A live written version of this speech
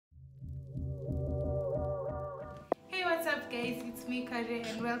what's up guys, it's me Kare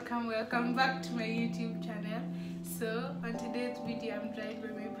and welcome back to my YouTube channel. So on today's video I'm joined by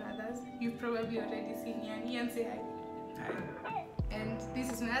my brothers. You've probably already seen Ian. Ian, say hi. Hi. And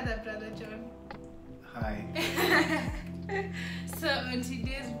this is my other brother John. Hi. So on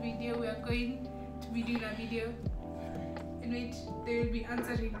today's video we are going to be doing a video in which they will be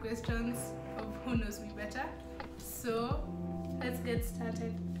answering questions of who knows me better. So let's get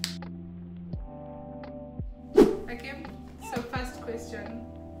started. Okay, so first question,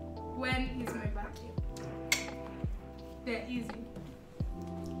 when is my birthday? They're easy.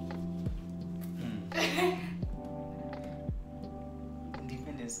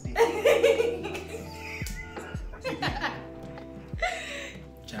 Independence Day.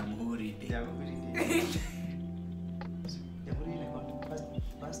 Jamhuri Day. Jamhuri Day. Jamhuri Day.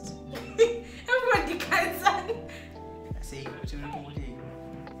 First. Everybody can say. Say, what you want to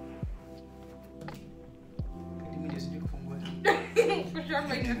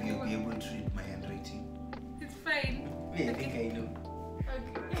You'll be able to read my handwriting. It's fine. Yeah, I think I know.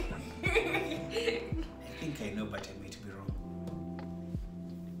 Okay. I think I know, but I might be wrong.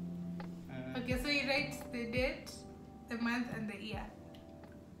 Okay, so you write the date, the month, and the year.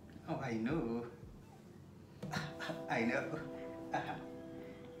 Oh, I know. I know.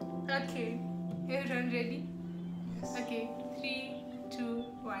 Okay. Everyone ready? Yes. Okay. 3, 2,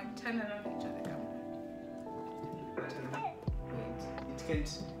 1. Turn around and show the camera. It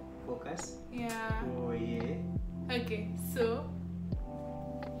can't focus. Yeah. Oh yeah. Okay, so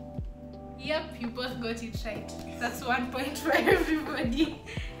yep, you both got it right. That's 1 point for everybody.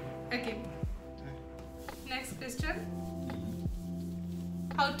 Okay. Next question.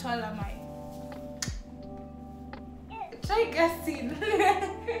 How tall am I? Try guessing.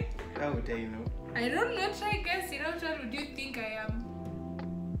 How would I know? I don't know. Try guessing. How tall would you think I am?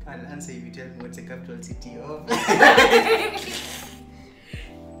 I'll answer if you tell me what's the capital city of.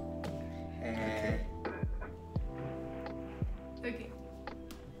 Okay.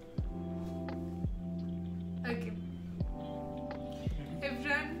 Okay.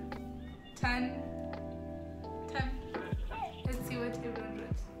 Everyone, turn. Let's see what everyone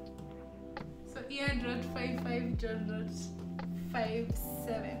wrote. So Ian wrote 5'5", John wrote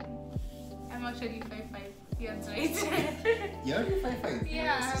 5'7". I'm actually 5'5". Ian's right. You're only 5'5". Yeah,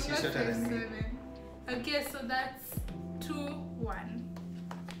 Yes, I'm you're not shorter than me. 5'7". Okay, so that's 2-1.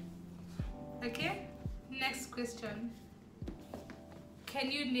 Okay, next question. Can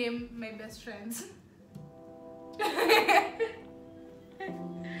you name my best friends?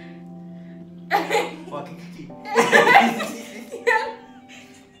 Wakikiki.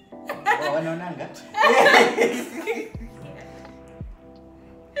 Wanaonanga.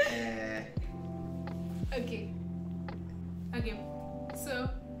 Okay. Okay. So.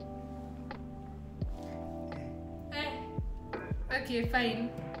 Okay, fine.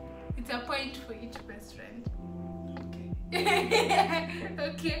 It's a point for each best friend. Okay.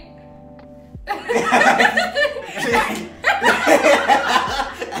 Okay.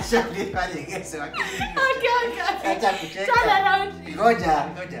 Turn around.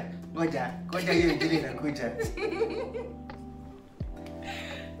 Ngoja hiyo ingine inakuja.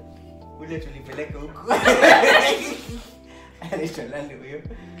 Ule tulipeleka huko. Anaitwa nani huyo?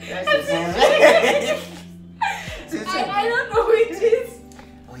 I don't know who it is.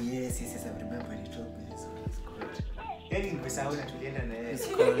 Oh yes, I remember you told me this one is called. Yani nimesahau na tulienda na yeye.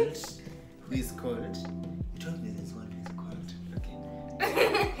 Who is called? You told me this one is called. Okay. I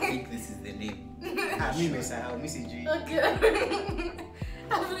think this is the name. Mimi nimesahau, mimi sijui. Okay.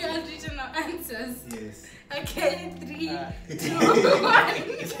 Have we all written our answers? Yes. Okay, 3, 2, 1.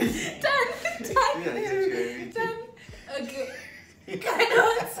 Turn. Okay.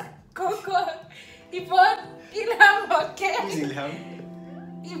 Carrots, Coco, Yvonne, Ilham, okay? Who's Ilham?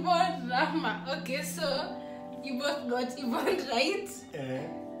 Yvonne, Rahma. Okay, so you both got Yvonne right.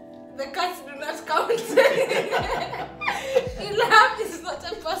 The cats do not count. Ilham is not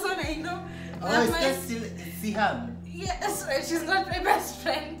a person I know. Oh, is that still Siham? Yes, right. She's not my best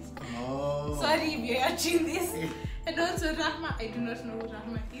friend. Oh. Sorry if you're watching this. And also Rahma, I do not know who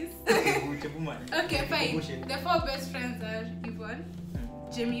Rahma is. Okay, fine. The 4 best friends are Yvonne,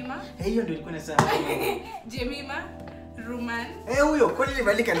 Jemima. Hey, hiyo ndio ilikuwa nasahau. Jemima, Ruman. Huyo kwani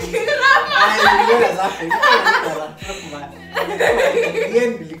nimeandika nini? Rahma. Niliona zake. Yeye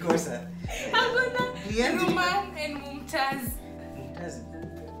nilikosa. Hakuna. Ruman and Mumtaz. Mumtaz.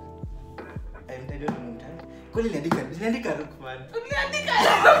 I don't know Mumtaz. Kwani niliandika Rukman. Uliandika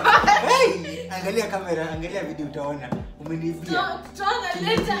Rahma. Hey, angalia kamera, angalia video utaona. Umenivia. Turn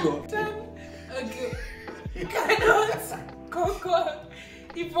later. Okay. Carrots, Coco,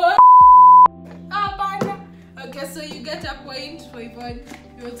 Yvonne. Bana. Okay, so you get a point for Yvonne.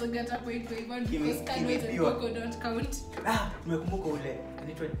 You also get a point for Yvonne Give me- because give me Canwes and pure. Coco don't count. Nimekumbuka ule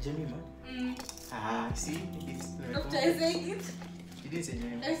anaitwa Jemima. See, After I say it, you didn't say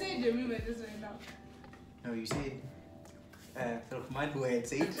Jemima. I say Jemima just right now. No, you said Rahman boy had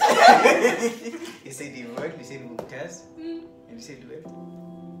said. You said Yvonne, you said Mumtaz, and you said what?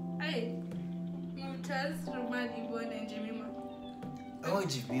 Hey, Mumtaz, Roman, Yvonne, and Jemima. Oh,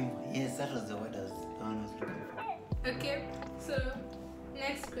 Jemima. Yes, that was the word I was looking for. Okay, so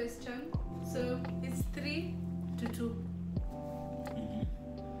next question. So it's 3-2.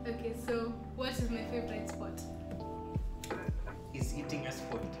 Okay, so what is my favorite sport? Is eating a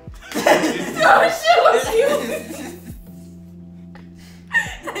sport? No, shoot you!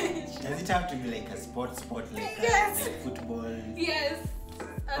 Does it have to be like a sport like, Yes. like football? Yes.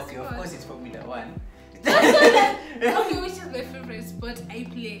 a Okay, sport. of course it's Formula 1. Okay, which is my favorite sport I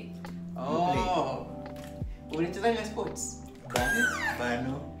play? Oh. Unachezanga sports?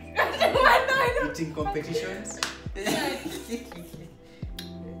 Bano. Eating competitions?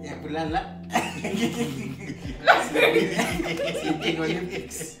 Ya kulala. Sleeping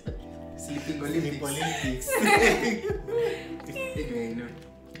Olympics. Sleeping Olympics. Anyway, no.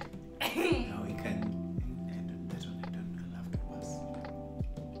 No, we can. That one I don't have to pass.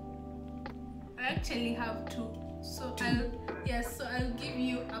 I actually have 2. So I'll give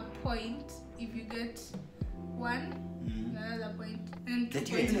you a point if you get 1, another point, and 2 That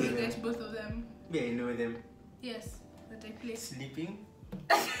you points if you know get both of them. Yeah, I know them. Yes, that I play. Sleeping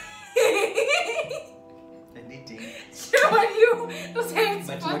and eating. Show you to say it's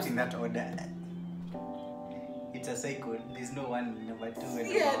But sport. not in that order. It's a cycle. There's no one, number 2 and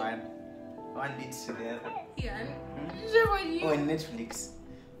Yeah. number 1. One leads to the other. Yeah. Show you. Oh, on Netflix.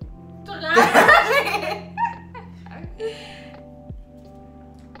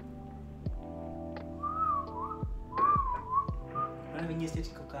 When you said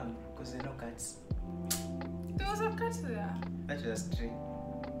come because there are no cats. There was a cat there. That was a stray.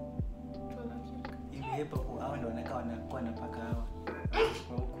 It was a chick. Imehepa hao ndo wanakaa wanakuwa na paka hawa.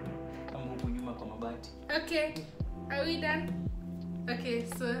 Kwa huku. Kama huku nyuma kwa mabati. Okay, are we done? Okay,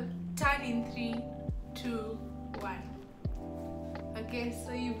 so turn in 3, 2, 1. Okay,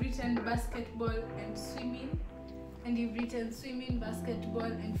 so you've written basketball and swimming, and you've written swimming, basketball,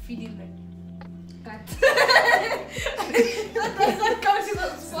 and feeding the cat. That doesn't count as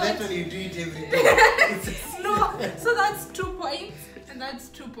a sport. That's when you do it every day. No, so that's 2 points, and that's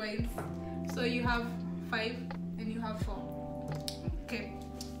 2 points. So you have 5, and you have 4. Okay.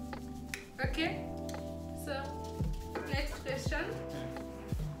 Okay. So next question.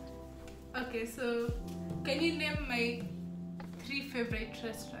 Okay, so can you name my 3 favorite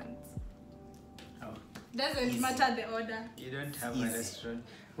restaurants? Oh. Doesn't Easy. matter the order. You don't have Easy. a restaurant.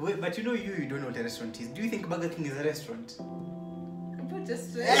 Wait, but you know you don't know what a restaurant is. Do you think Burger King is a restaurant? But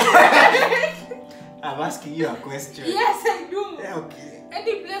just I'm asking you a question. yes, I do. Yeah, okay.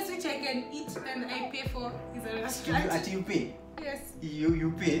 Any place which I can eat and I pay for is a restaurant. You pay? Yes,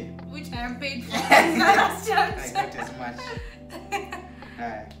 You pay? which I am paid for is a restaurant. I got as much.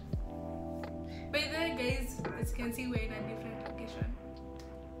 Alright. By the way, guys, as you can see, we're in a different location.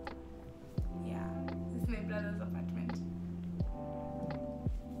 Yeah, this is my brother's apartment.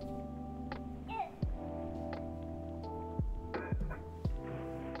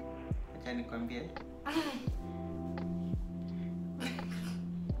 Acha nikwambie.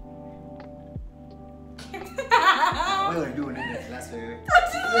 Wewe unajua unaenda class wewe.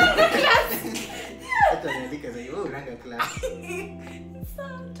 Hata unaandika zaidi wewe unaenda class.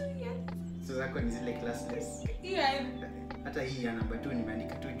 So zako ni zile classless. Yeah. Hata hii ya number 2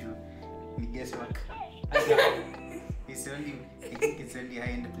 nimeandika tu juu ni guesswork. It's only, I think it's only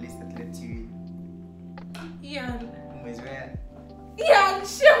high-end place that lets you in. Yeah. Umezoea Yeah, I'm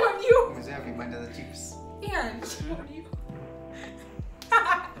showing you. umezoea vibanda za chips. Yeah, I'm showing you.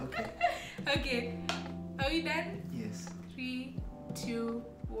 Okay. Okay. Are we done? Yes. 3, 2,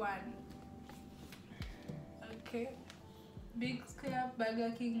 1. Okay. Big Square,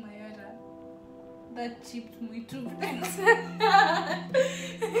 Burger King, Mayara. That chipped me too.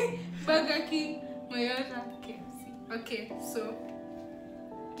 Burger King, Mayara, KFC. Okay, so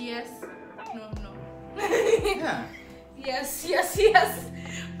yes, no. Yeah. Yes.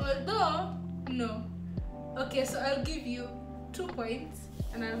 Although no. Okay, so I'll give you 2 points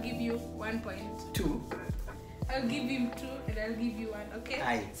and I'll give you 1 point. 2. I'll give him 2 and I'll give you 1, okay?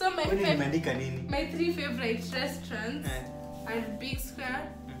 Aye. So my Kwani nimeandika nini? my 3 favorite restaurants Eh. are Big Square,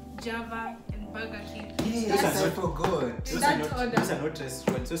 Java, and Burger King. Yes, That's I forgot. In that order. Those are not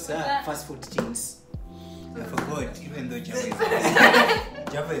restaurants. Those are That- fast food chains. I forgot, even though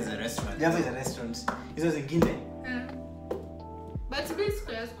Java is a restaurant. Java is a restaurant. Hizo zingine. But Big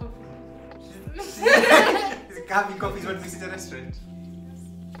Square's coffee. Coffee is what makes it a restaurant.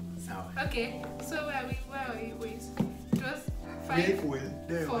 Sour. Okay, so where are we? Wait. It was 5, 4.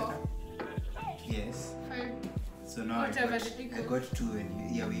 Yes. 5. So now I got 2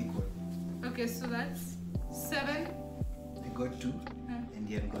 and here we equal. Okay, so that's 7. I got 2 and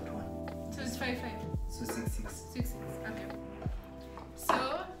Ian got 1. So it's 5, 5. So 6, 6. 6, 6. Okay.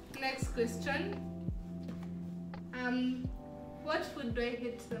 So next question. What food do I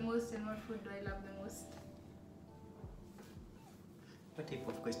hate the most and what food do I love the most? What type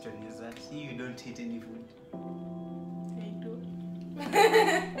of question is that? You don't hate any food. I do.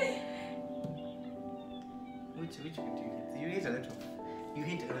 Which food do you hate? You hate a lot of. You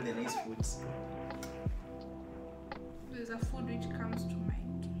hate all the nice foods. There's a food which comes to mind.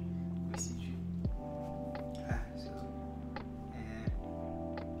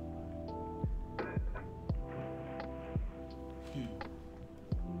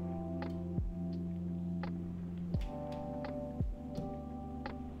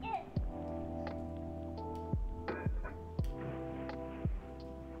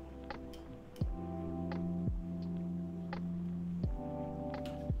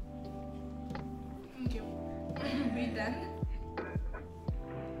 Be done.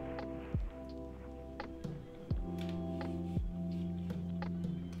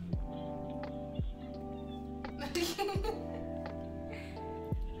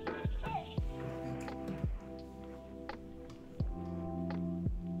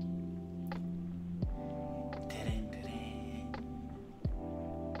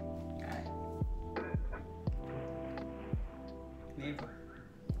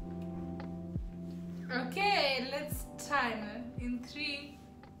 Okay, let's time in 3,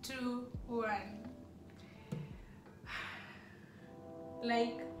 2, 1.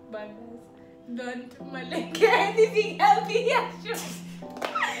 Like burgers. Don't like anything healthy. I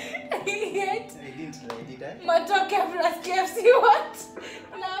hate. I didn't try, did I? Matoke plus KFC. What?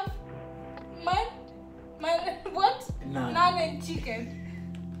 Love. Man. What? Naan and chicken.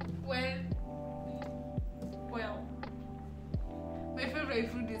 Well. My favorite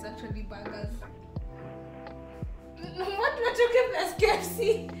food is actually burgers. What Matoke plus KFC?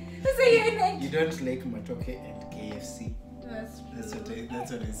 You don't like Matoke and KFC. That's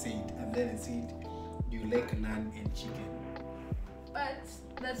what I said. And then I said you like naan and chicken. But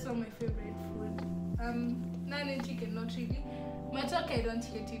that's not my favorite food. Naan and chicken, not really. Matoke, I don't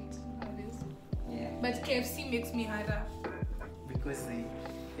hate it nowadays. Yeah. But KFC makes me harder. Because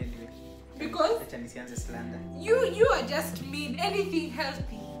anyway. Because slander. You are just mean. Anything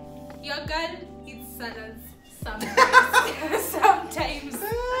healthy. Your girl eats salads. Sometimes. Sometimes.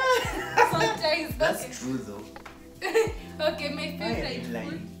 That's okay. true though. Okay, my favorite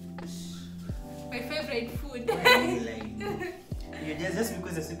food. My favorite food. Just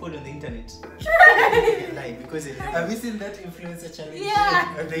because there's people on the internet. Lie because have you seen that influencer challenge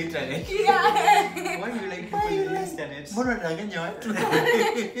on the internet? Yeah. Why do you like people on the internet?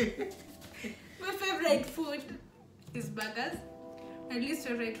 My favorite food is burgers. My least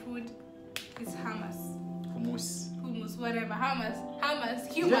favorite food is hummus. Hummus, whatever. Hummus.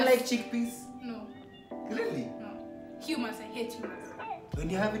 You don't like chickpeas? No. Really? No. Hummus, I hate hummus. When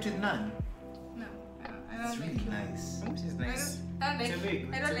you have it with naan? No, I don't it's really like nice. Hummus is nice. I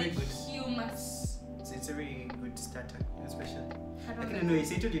don't like hummus. It's a very good starter, especially. I don't know, you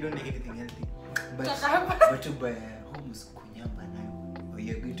said you don't like anything healthy. But to buy hummus kunyamba nayo. Oh,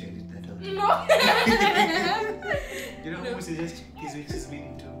 you're going to edit that out. No. Hummus is just chickpeas which is made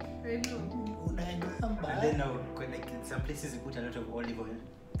into. I know. And then now, like in some places, they put a lot of olive oil.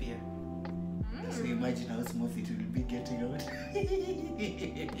 Beer. So imagine how smooth it will be getting out.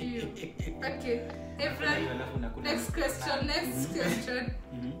 Okay. Next question.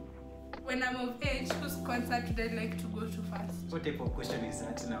 When I'm of age, whose concert would I like to go to first? What type of question is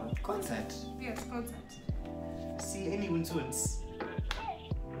that now? Concert? Yes, concert. See, any Unsuns?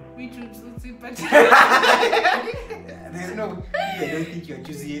 Which Unsuns in particular? There's no, I don't think you're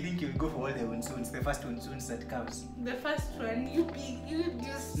choosing. I think you'll go for all the Unsuns, the first Unsuns that comes. The first one, you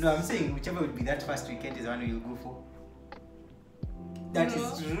just... No, I'm saying whichever would be that first weekend is the one you'll go for. That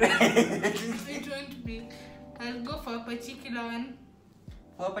is true. It won't be. I'll go for a particular one.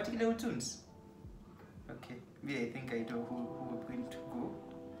 For a particular Unsuns? Okay. Me, I think I know who we're going to go.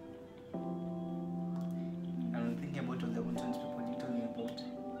 I'm thinking about all the Unsuns people you told me about.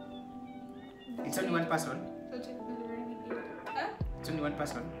 It's only one person? Huh? It's only one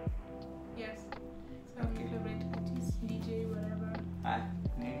person? Yes. So okay. My favorite artist, DJ, whatever.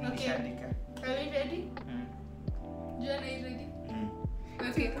 Okay. Are we ready? John, are you ready?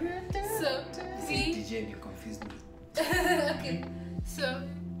 Okay. So, See, DJ, you confused me. okay. So,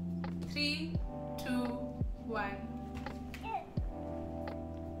 3, 2, 1.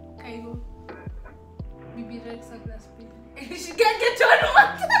 Kaigo. Bibi Rex and Glass Baby. She can't get on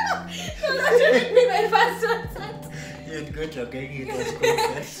what? So that should be my first concert. You'd go to a Gagi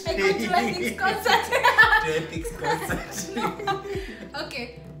concert. I go to Ethics concert. To Ethics concert. No.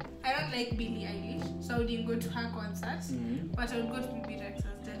 Okay. I don't like Billie Eilish, so I wouldn't go to her concert. But I would go to Bibi Rex's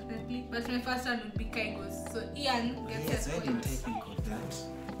definitely. But my first one would be Kaigo's. So Ian gets Yes, his why didn't I points. think of that?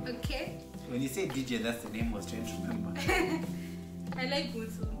 Okay. When you say DJ, that's the name I was trying to remember. I like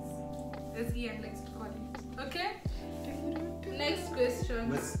whistles, as Ian likes to call it. Okay? Next question.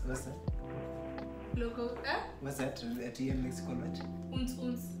 What's that? Local. What's that? At Ian likes to call it? Uns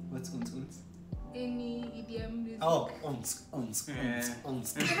uns. What's uns? Any idiom music. Oh, uns. They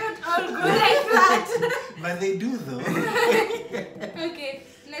don't all go like that. But they do though. Okay,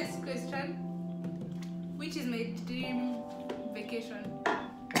 next question. Which is my dream vacation?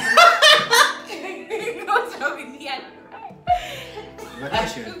 What's wrong with Ian?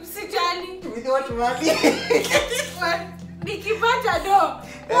 Vacation. Sijali. With what money? What? Nikipata no.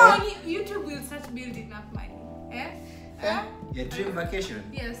 Oh, YouTube will start building enough money. Eh? Your dream vacation?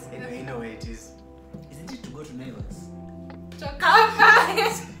 Yes. You know where it is. Isn't it to go to Naivas? Chokapa.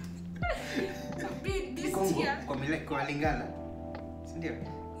 Being this year. Kwa Lingala. Sindio?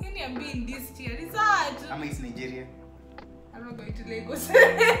 I'm being this year. It's hard. Ama it's Nigeria. I'm not going to Lagos.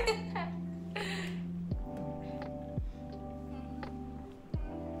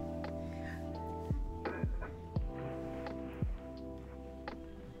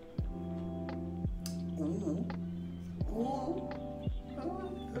 Ooh.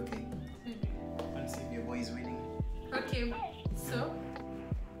 Okay. Let's see if your boy is winning. Okay, so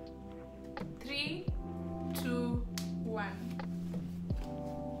 3, 2, 1.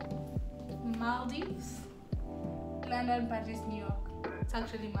 Maldives, London, Paris, New York. It's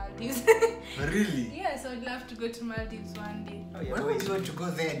actually Maldives. Really? Yes, I'd love to go to Maldives one day. Oh, yeah. Why would you want to go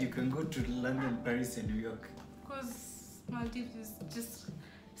there and you can go to London, Paris, and New York? Because Maldives is just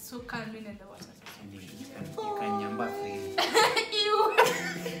so calming and the water. You can yamba freely. Ew.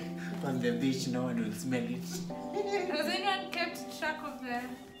 On the beach, no one will smell it. Has anyone kept track of the...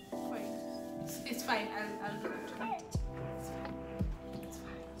 Wait. It's fine. I'll do it tonight. It's fine. It's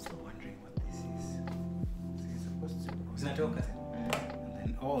fine. So wondering what this is. This is supposed to. It's not okay.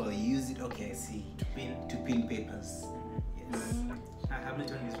 And then you use it. Okay, I see. To pin papers. Yes.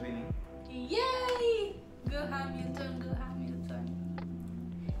 Hamilton is winning. Yay! Go Hamilton, go Hamilton.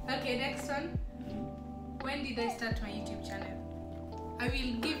 Okay, next one. When did I start my YouTube channel? I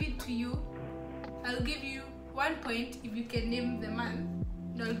will give it to you. I'll give you 1 point if you can name the month.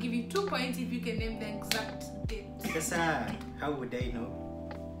 And I'll give you 2 points if you can name the exact date. Yes, how would I know?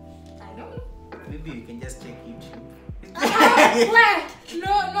 I don't know. Maybe you can just check YouTube. Where?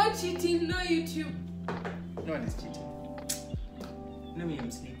 No cheating, no YouTube. No one is cheating. No, me,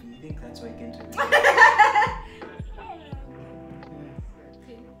 I'm sleepy. You think that's why I can't remember?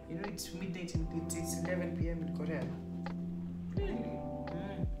 Okay. You know, it's midnight. It's 11 p.m. in Korea. Really?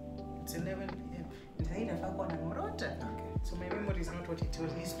 It's 11 p.m. Okay. So my memory is not what it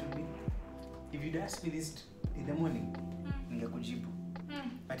used to be. If you'd asked me this in the morning, ningekujibu.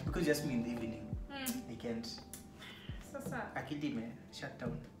 But because you asked me in the evening, I can't. Sasa. Akili me shut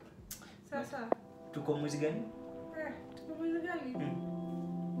down. Sasa. Tuko mwezi gani? Tuko mwezi gani?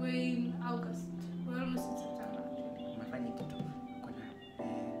 We're in August. We're almost in September. Umefanya kitu. Kuna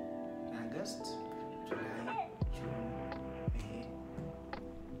August, July, June, May,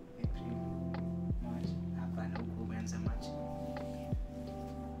 April, March. Hapana, huko umeanza March.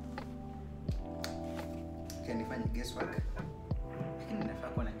 Okay, nifanye guesswork. Lakini nafaa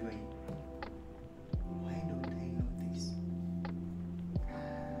kuwa najua hii. Why don't I know this?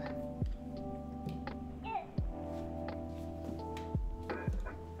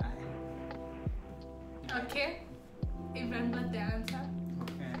 Okay. Everyone got the answer?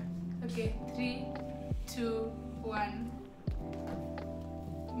 Okay. 3, 2, 1.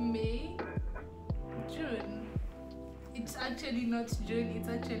 May. June. It's actually not June, it's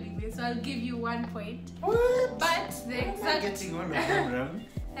actually May. So I'll give you 1 point. What? But the I'm exact... getting all of them wrong.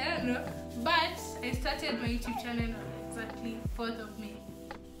 I don't know. But I started my YouTube channel on exactly 4th of May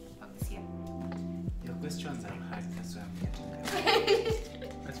of this year. Your questions are hard, that's why I'm getting them.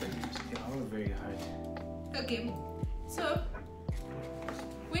 That's why they're all very hard. Okay. So,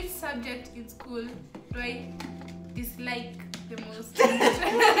 which subject in school do I dislike the most?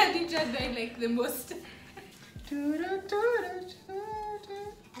 Which teacher do I like the most?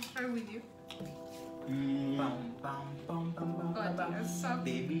 What's wrong with you? Bum, bum, bum, bum, God, bum. you're so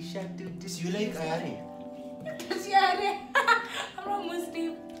Baby shark do this. You like Ayare? I'm not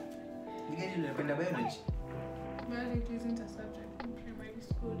Muslim. You get it in biology? Biology isn't a subject in primary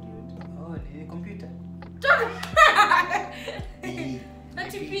school, dude. Oh, the computer. Not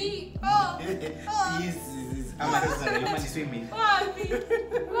to be. Oh. Yes. I'm sorry. Swimming. Wapi.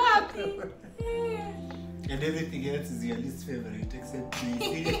 And everything else is your least favorite except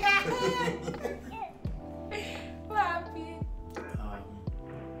PE. Wapi.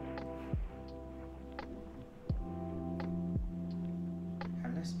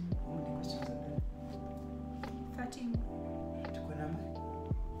 Unless, how many questions are there? 13. Tuko number?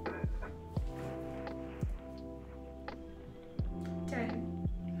 10.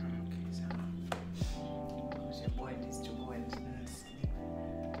 Okay, so. Because your boy needs to go and sleep.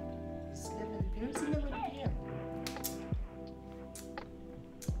 It's 11 p.m. It's 11 p.m.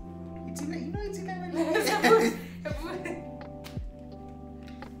 It's 11, you know it's 11 p.m.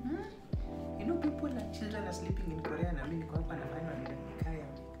 You know people like children are sleeping in Korea na mimi niko hapa nafanya nikaya.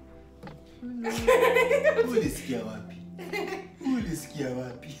 Ulisikia wapi? Ulisikia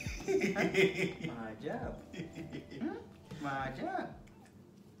wapi? Maajabu. Maajabu.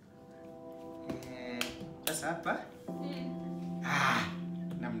 Sasa hapa.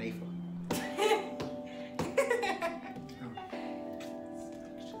 Namna hivyo.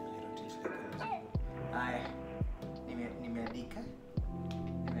 Haya. Nimeandika.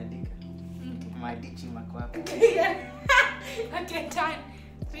 Maandishi mako hapa. Okay, time.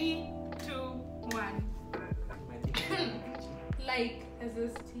 3, 2, 1. Like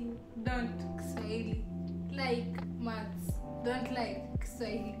SST, don't Kiswahili. Like maths, don't like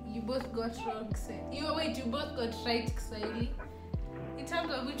Kiswahili. You both got wrong. You both got right Kiswahili. In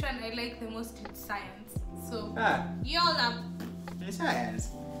terms of which one I like the most, it's science. So you all up. Ni science.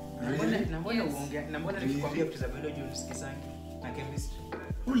 Really? Mbona uongea? Na mbona nikikwambia vitu za biology unasikizanga na chemistry?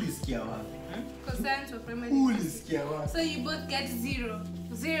 Ulisikia wapi? Because science was primary. Ulisikia wapi? So you both get 0.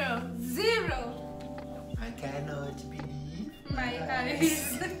 I cannot believe my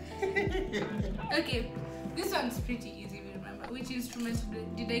eyes. Okay, this one's pretty easy to remember. Which instrument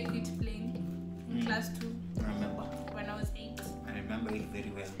did I quit playing in class 2? I remember. When I was 8. I remember it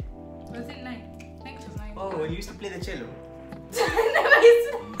very well. Was it 9? I think it was 9. Oh, when you used to play the cello?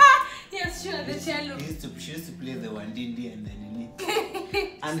 Yes, sure, the cello. She used to play the wandindi and then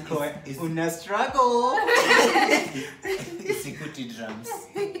and Croy is una struggle. Isikuti drums.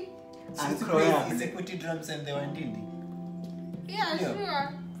 And Croy Isikuti drums and the wandindi. Yeah,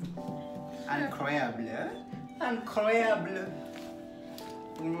 sure. Incroyable. Incroyable.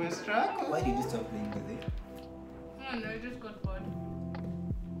 Una struggle. Why did you stop playing with it? Oh no, I just got bored.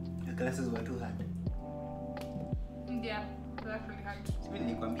 The classes were too hard. Yeah, that's really hard.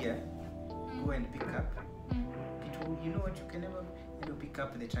 Nilikwambia, go and pick up. You know what, you can never pick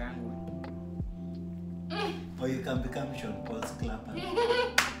up the triangle. Or you can become Sean Paul's clapper. Yeah,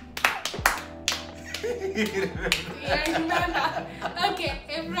 I remember. Okay,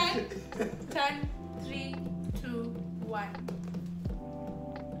 everyone, turn 3, 2, 1.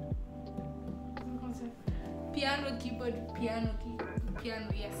 Piano, keyboard, piano,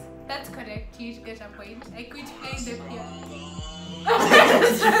 yes. That's correct. You get a point. I quit playing the piano.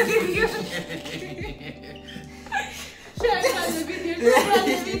 Should I run the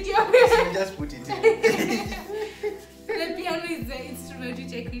video? Just put it in. The piano is the instrument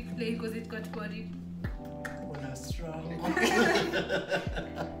which I quit playing because it got boring.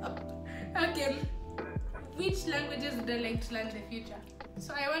 Okay. Which languages would I like to learn in the future?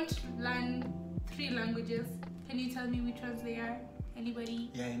 So I want to learn 3 languages. Can you tell me which ones they are?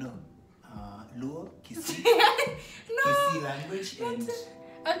 Anybody? Yeah, I know. Luo, Kisii. No. Kisii language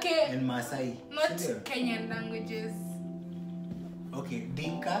and Maasai. Not Kenyan languages. Okay,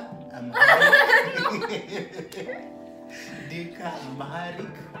 Dinka, Dinka,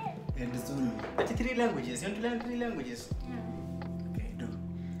 Amharic, and Zulu. That's 3 languages. You want to learn 3 languages? Yeah. Okay, do.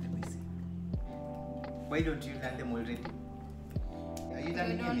 Let me see. Why don't you learn them already? Are you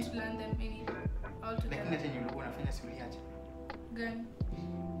learning I don't learn them any altogether. Lakini hata nyinyi unafanya simuliaje? Gani?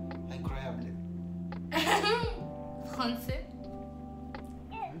 Incroyable. Français.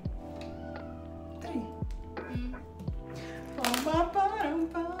 3.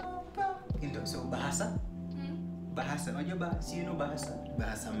 So Bahasa? Bahasa. Unajua Bahasa? You know Bahasa?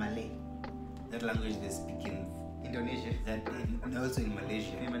 Bahasa Malay. That language they speak in Indonesia. And also in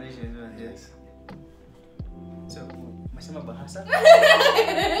Malaysia. In Malaysia as well, yes. So, masema Bahasa?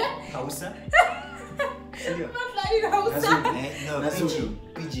 Hausa? I'm not learning Hausa. No,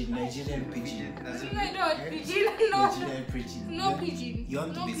 Pidgin, Nigerian Pidgin. No, I don't. Pidgin, no. Nigerian Pidgin. No Pidgin. You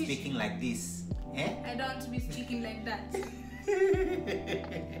want to be speaking like this. Eh? I don't want to be speaking like that.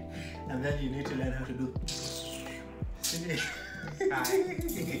 And then you need to learn how to do.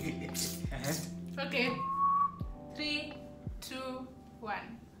 Okay. 3, 2,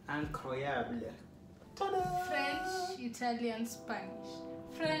 1. Incroyable. French, Italian, Spanish.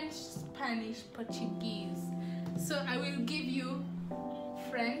 French, Spanish, Portuguese. So I will give you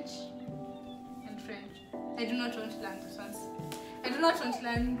French and French. I do not want to learn those ones. I do not want to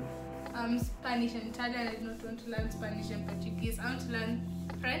learn Spanish and Italian. I do not want to learn Spanish and Portuguese. I want to learn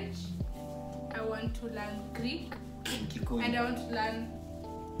French. I want to learn Greek. And I want to learn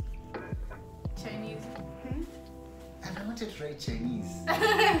Chinese. And I wanted to try Chinese.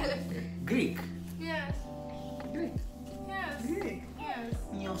 Greek. Yes. Greek. Yes. Greek. Yes.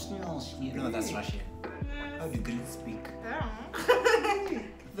 No, that's Russian. How do Greeks speak?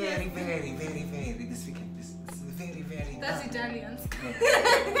 Very, very, very, very. They speak like this. It's very, very. That's Italians.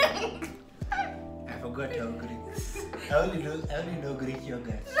 I forgot how Greek. I only know Greek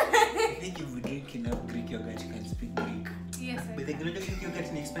yogurt. I think if you drink enough Greek yogurt, you can speak Greek. Yes. But the Greek yogurt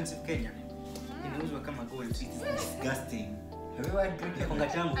is expensive Kenya. Inauzwa kama gold. It's disgusting. Have you had Greek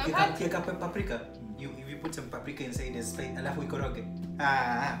yogurt? Kieka paprika. If you put some paprika inside the spice, alafu ikoroge.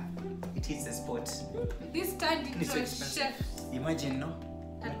 It hits the spot. This turned into a chef. Imagine, no?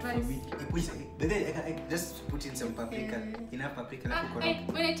 Advice. But then I just put in some paprika. Enough paprika, alafu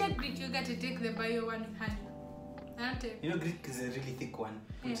ikoroge. When I take Greek yogurt, I take the bio one with honey. I don't take. You know, Greek is a really thick one,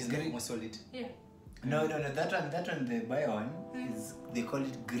 which is more solid. Yeah. No, that one, the bio one is, they call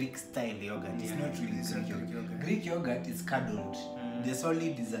it Greek style yogurt. It's not really Greek yogurt. Greek yogurt is curdled. The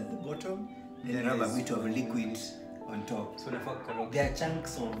solid is at the bottom, then you have a bit of liquid on top. So there are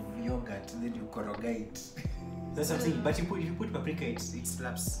chunks of yogurt, then you corrugate. That's what I'm saying. But if you put paprika, it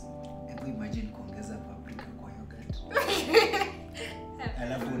slaps. Hebu imagine kuongeza paprika kwa yogurt.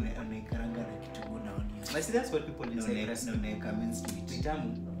 Alafu unaikaranga na kitunguu na onion. But see, that's what people do. No, unaweka minced meat.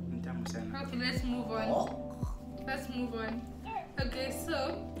 Mitamu sana. Okay, let's move on. Let's move on. Okay,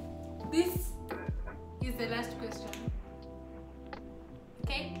 so this is the last question.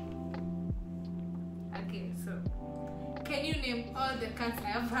 Okay? Okay, so can you name all the cats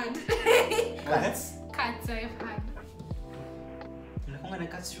I have had? Cats? Cats I have had. Unakuanga na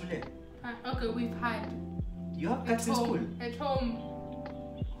cats shule? Okay, we've had. You have cats in school? At home.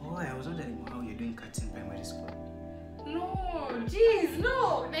 Oh, I was wondering how you're doing cats in primary school. No, jeez,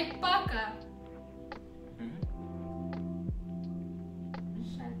 no. Like Parker.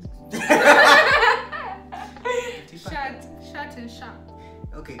 Shut and sharp.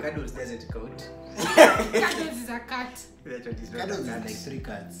 Okay, Cuddles doesn't count. Cuddles is a cat. Cuddles is like 3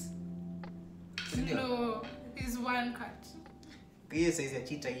 cats. No, it's 1 cat. Hiyo size ya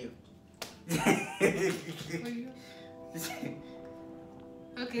cheetah hiyo.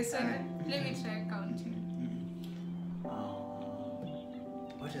 Okay, so let me try counting.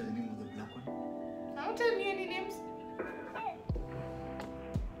 What is the name of the black one? I won't tell you any names.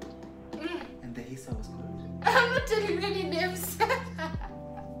 And the Hisa was called? I'm not telling you any names.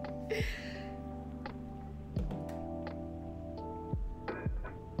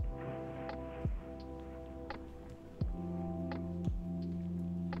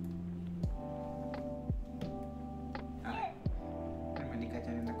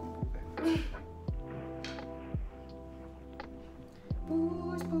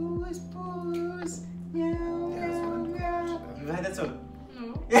 You heard that song? No.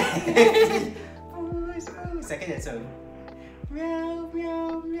 Second that song. Meow,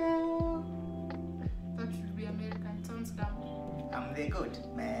 meow, meow. That should be American. Sounds dumb. I'm the good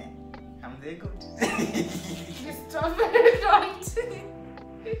man. I'm the good. Stop it, don't.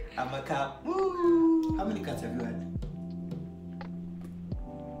 I'm a cow. Woo. How many cats have you had?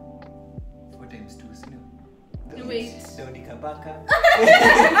 4 times 2, isn't it? Wait. Dodi Kabaka.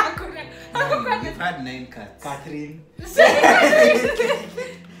 You've had 9 cats. Catherine.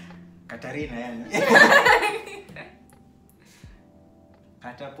 Katarina, yani.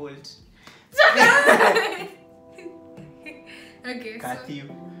 Catapult. Okay. Cathy.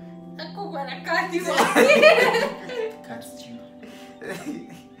 Ako kwa na Cathy. Cat stew.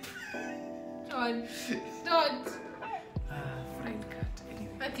 Don't. Fried cat.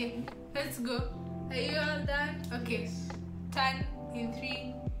 Anyway. Okay, let's go. Are you all done? Okay. Turn in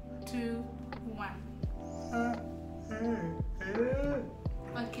 3, 2, 1.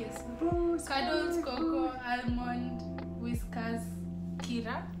 Okay, so Cuddles, Coco, Almond, Whiskers,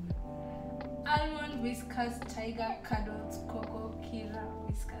 Kira. Almond, Whiskers, Tiger, Cuddles, Coco, Kira,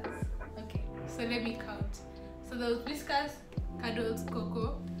 Whiskers. Okay, so let me count. So those Whiskers, Cuddles,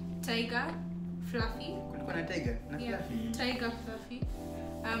 Coco, Tiger, Fluffy. Kulikuwa na tiger na Yeah, Fluffy. Tiger, Fluffy.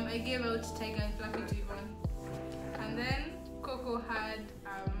 I gave out Tiger and Fluffy to Yvonne. And then Coco had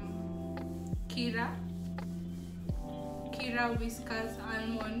Kira, Whiskers,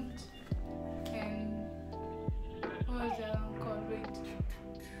 Almond, and what was the other one called? Wait,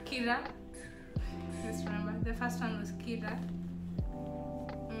 Kira. Let's remember. The first one was Kira,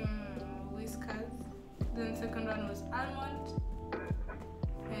 Whiskers. Then the second one was Almond,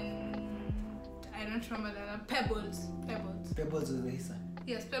 and I don't remember the other. Pebbles. Pebbles was Lisa.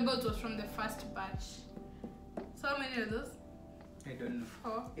 Yes, Pebbles was from the first batch. So how many are those? I don't know.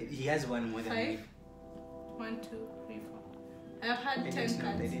 4. He has one more than 5. me. 1, 2, 3, 4. I've had I 10 didn't know.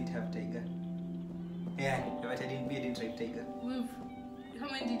 I cards. didn't have Tiger. Yeah, but I didn't try Tiger. How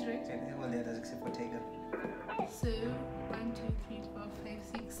many did you write? I have all the others except for Tiger. So 1, 2, 3, 4, 5,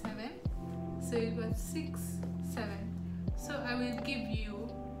 6, 7. So you got 6, 7. So I will give you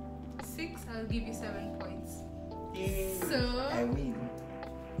 6. I'll give you 7 points. Yay. So I win.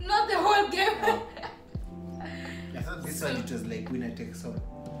 not the whole game. Oh. I thought this one it was like winner takes all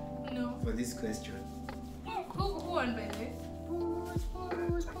No. for this question. Who won by the way?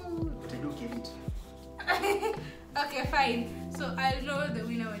 But I don't get it. Okay, fine. So I'll know the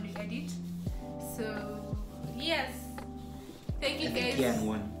winner when you edit. So yes. Thank you I guys. think Kian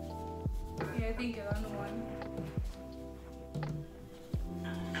won. Yeah, I think Elana won.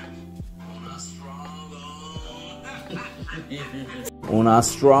 Una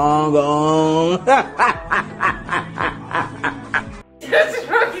strong on. What's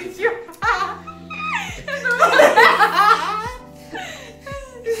wrong with you?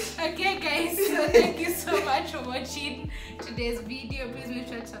 Okay guys, so thank you so much for watching today's video. Please make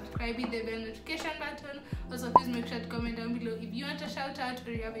sure to subscribe, hit the bell notification button. Also please make sure to comment down below if you want a shout out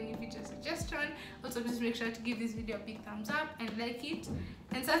or you have any video suggestion. Also please make sure to give this video a big thumbs up and like it.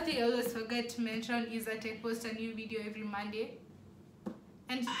 And something I always forget to mention is that I post a new video every Monday.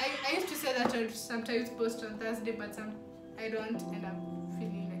 And I used to say that I would sometimes post on Thursday, but I don't end up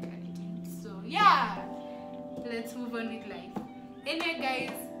feeling like editing. So yeah, let's move on with life. Anyway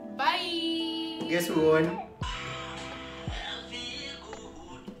guys, bye. Guess who won?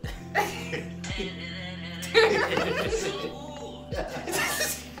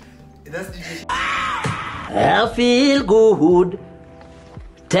 That's the I feel good.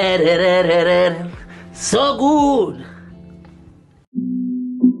 So good.